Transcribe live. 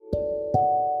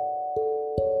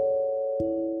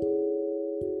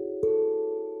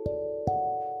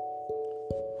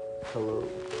Hello,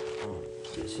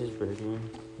 this is Bergen,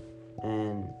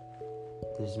 and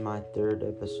this is my third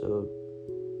episode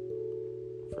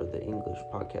for the English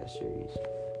podcast series,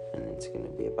 and it's going to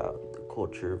be about the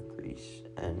culture of Greece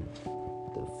and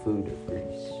the food of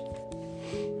Greece.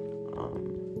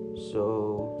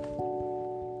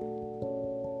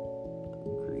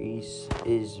 Greece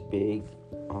is big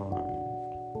on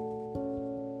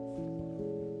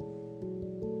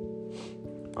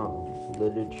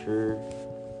literature,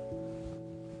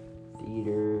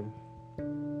 theater.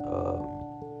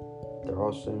 They're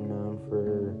also known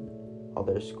for all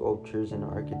their sculptures and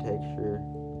architecture.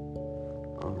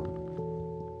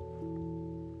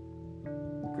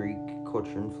 Greek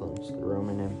culture influenced the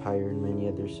Roman Empire and many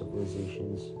other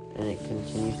civilizations, and it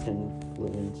continues to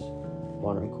influence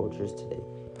modern cultures today,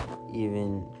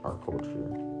 even our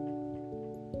culture.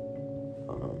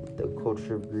 The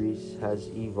culture of Greece has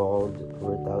evolved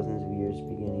over thousands of years,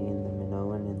 beginning in the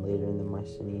Minoan and later in the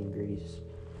Mycenaean Greece,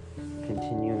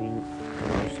 continuing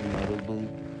most notably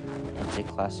into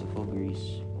classical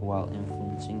Greece, while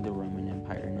influencing the Roman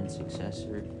Empire and its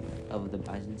successor of the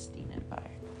Byzantine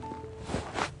Empire.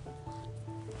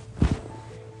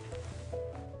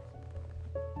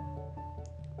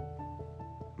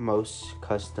 Most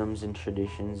customs and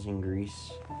traditions in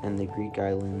Greece and the Greek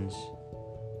islands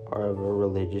are of a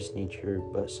religious nature,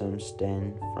 but some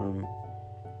stem from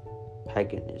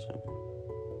paganism.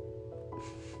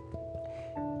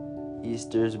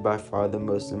 Easter is by far the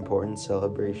most important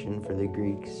celebration for the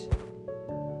Greeks.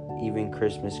 Even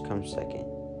Christmas comes second.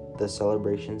 The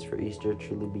celebrations for Easter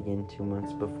truly begin 2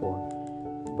 months before,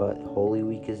 but Holy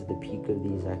Week is the peak of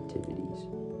these activities.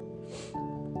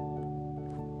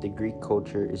 The Greek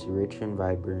culture is rich and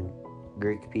vibrant.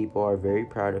 Greek people are very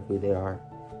proud of who they are,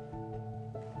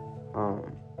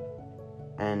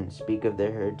 and speak of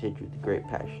their heritage with great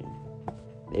passion.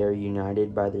 They are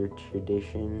united by their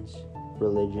traditions,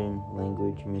 religion,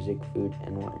 language, music, food,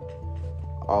 and wine.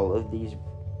 All of these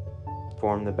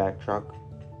form the backdrop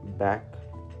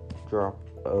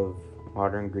of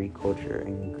modern Greek culture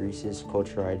and Greece's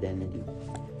cultural identity.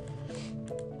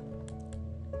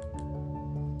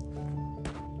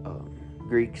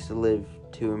 Greeks live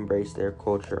to embrace their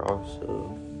culture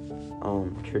also.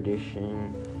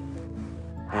 Tradition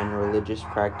and religious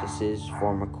practices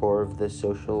form a core of the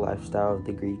social lifestyle of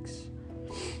the Greeks.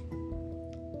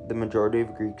 The majority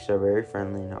of Greeks are very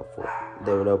friendly and helpful.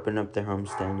 They would open up their homes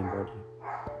to anybody.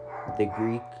 The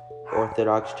Greek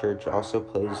Orthodox Church also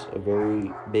plays a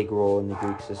very big role in the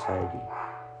Greek society.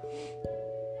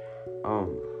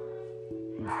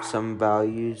 Some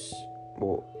values,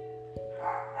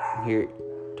 here,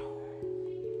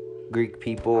 Greek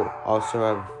people also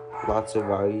have lots of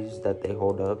values that they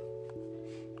hold up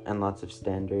and lots of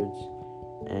standards,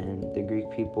 and the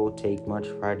Greek people take much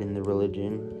pride in their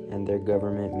religion and their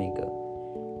government makeup.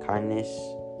 Kindness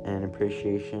and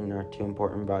appreciation are two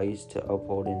important values to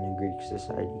uphold in a Greek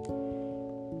society.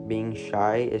 Being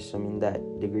shy is something that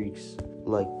the Greeks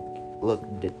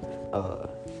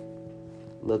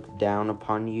look down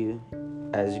upon you,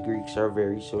 as Greeks are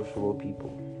very sociable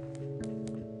people.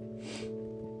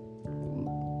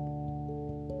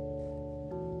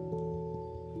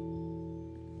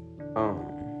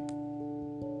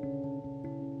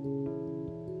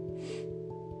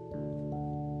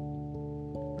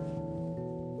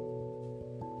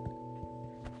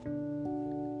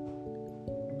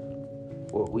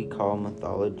 What we call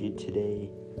mythology today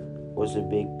was a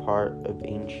big part of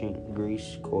ancient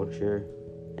Greece culture,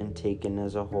 and taken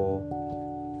as a whole,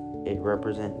 it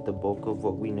represents the bulk of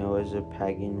what we know as a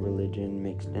pagan religion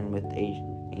mixed in with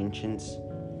ancients'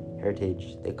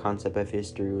 heritage. The concept of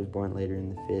history was born later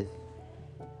in the 5th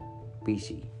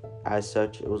BC. As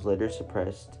such, it was later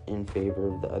suppressed in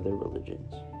favor of the other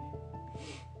religions.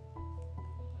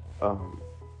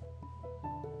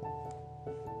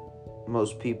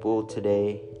 Most people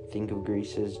today think of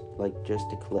Greece as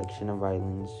just a collection of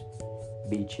islands,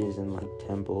 beaches, and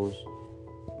temples,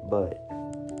 but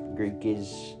Greek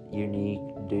is unique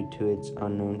due to its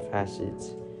unknown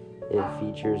facets. It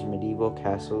features medieval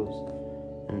castles,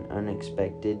 an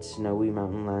unexpected snowy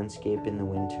mountain landscape in the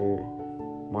winter,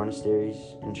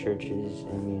 monasteries and churches,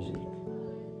 and music.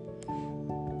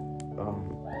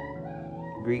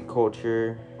 Greek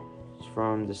culture is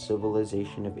from the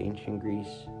civilization of ancient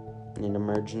Greece, and it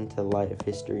emerged into the light of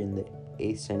history in the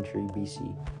 8th century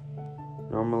BC.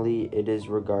 Normally, it is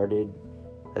regarded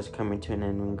as coming to an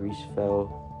end when Greece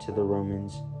fell to the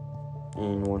Romans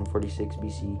in 146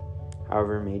 BC.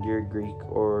 However, major Greek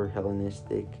or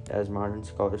Hellenistic, as modern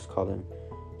scholars call them,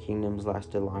 kingdoms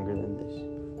lasted longer than this.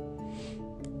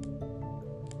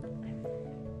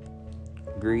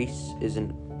 Greece is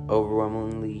an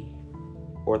overwhelmingly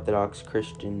Orthodox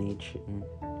Christian nation,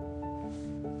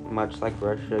 much like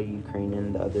Russia, Ukraine,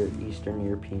 and the other Eastern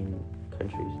European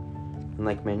countries.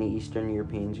 Unlike many Eastern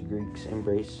Europeans, Greeks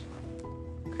embrace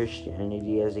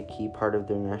Christianity as a key part of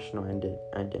their national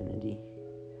identity.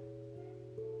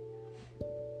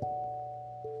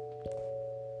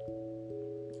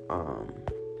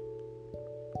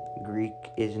 Greek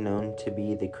is known to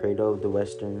be the cradle of the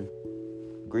Western.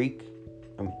 Greece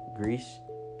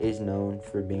is known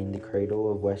for being the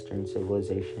cradle of Western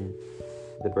civilization,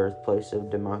 the birthplace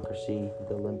of democracy,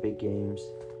 the Olympic Games,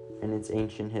 and its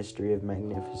ancient history of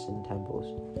magnificent temples.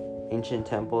 Ancient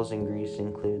temples in Greece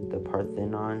include the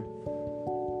Parthenon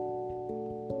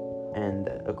and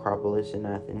the Acropolis in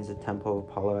Athens, the Temple of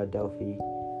Apollo at Delphi,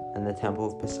 and the Temple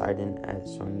of Poseidon at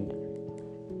Sonia.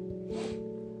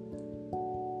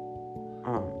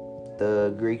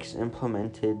 The Greeks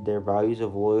implemented their values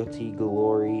of loyalty,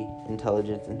 glory,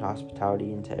 intelligence, and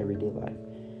hospitality into everyday life.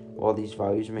 While these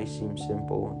values may seem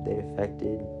simple, they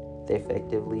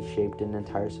effectively shaped an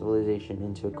entire civilization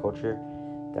into a culture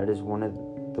that is one of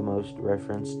the most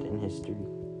referenced in history.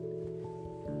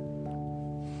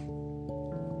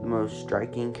 The most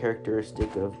striking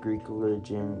characteristic of Greek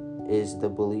religion is the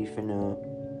belief in a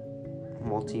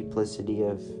multiplicity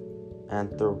of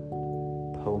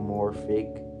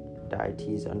anthropomorphic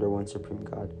deities under one supreme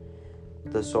god.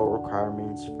 The sole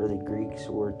requirements for the Greeks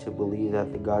were to believe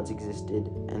that the gods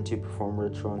existed and to perform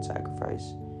ritual and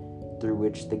sacrifice, through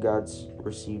which the gods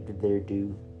received their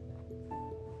due.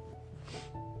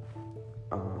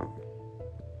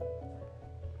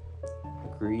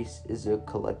 Greece is a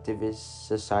collectivist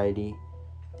society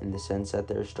in the sense that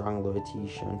there is strong loyalty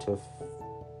shown to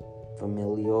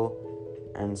familial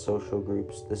and social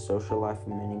groups. The social life of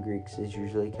many Greeks is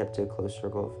usually kept to a close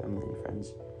circle of family and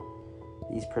friends.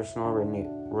 These personal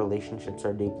relationships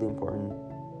are deeply important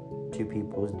to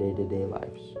people's day-to-day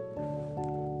lives.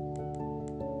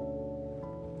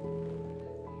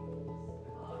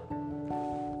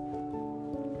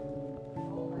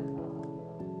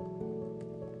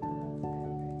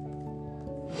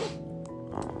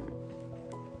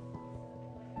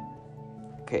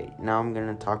 Okay, now I'm going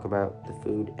to talk about the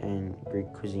food and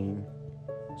Greek cuisine.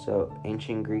 So,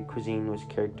 ancient Greek cuisine was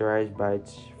characterized by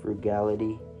its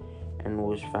frugality and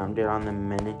was founded on the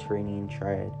Mediterranean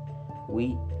triad: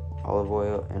 wheat, olive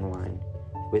oil, and wine,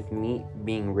 with meat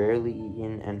being rarely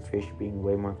eaten and fish being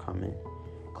way more common.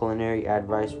 Culinary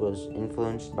advice was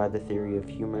influenced by the theory of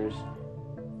humors,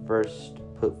 first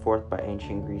put forth by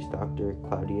ancient Greece doctor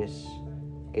Claudius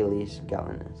Aelius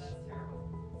Galenus.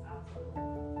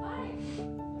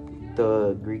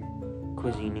 The Greek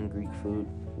cuisine and Greek food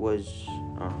was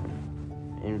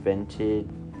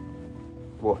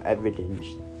evidence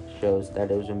shows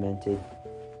that it was invented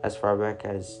as far back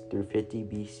as 350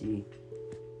 BC,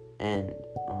 and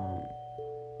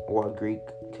while Greek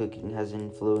cooking has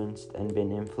influenced and been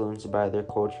influenced by other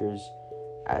cultures,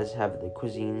 as have the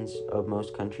cuisines of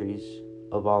most countries,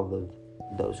 of all of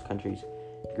those countries,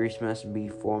 Greece must be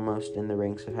foremost in the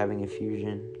ranks of having a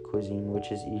fusion cuisine,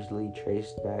 which is easily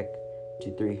traced back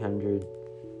to 300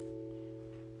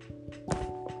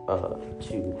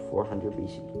 to 400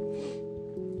 BC.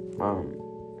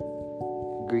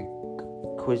 Greek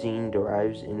cuisine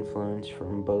derives influence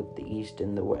from both the East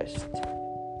and the West,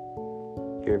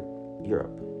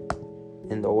 Europe.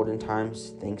 In the olden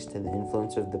times, thanks to the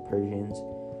influence of the Persians,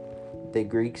 the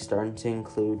Greeks started to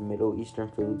include Middle Eastern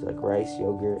foods like rice,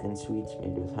 yogurt, and sweets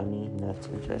made with honey, nuts,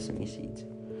 and sesame seeds.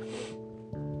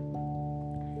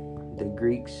 The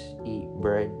Greeks eat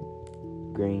bread,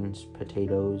 grains,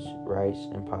 potatoes, rice,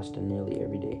 and pasta nearly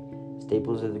every day.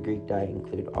 Staples of the Greek diet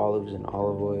include olives and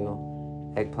olive oil,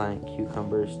 eggplant,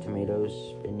 cucumbers, tomatoes,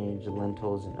 spinach,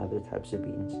 lentils, and other types of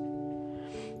beans.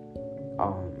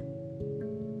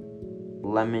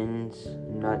 Lemons,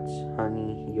 nuts,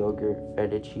 honey, yogurt,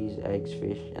 feta cheese, eggs,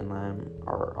 fish, and lamb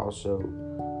are also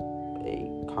a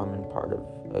common part of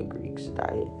a Greek's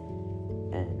diet.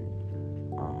 And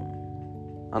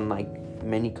unlike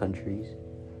many countries,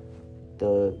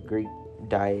 the Greek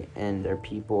diet and their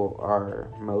people are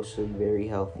mostly very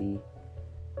healthy.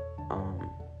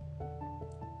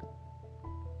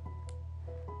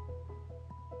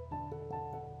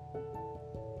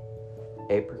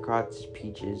 Apricots,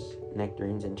 peaches,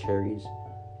 nectarines, and cherries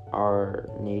are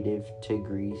native to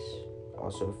Greece.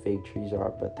 Also, fig trees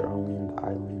are, but they're only in the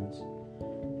islands.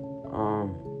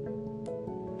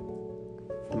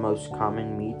 The most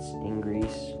common meats in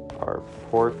Greece are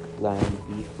pork, lamb,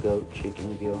 beef, goat,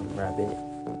 chicken, veal, and rabbit.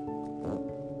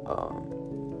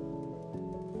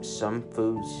 Some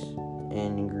foods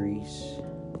in Greece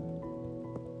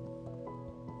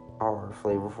are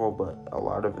flavorful, but a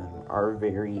lot of them are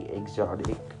very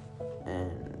exotic,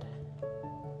 and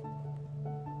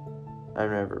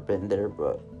I've never been there,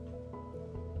 but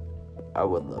I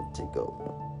would love to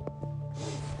go.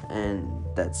 And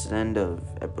that's the end of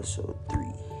episode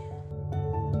 3.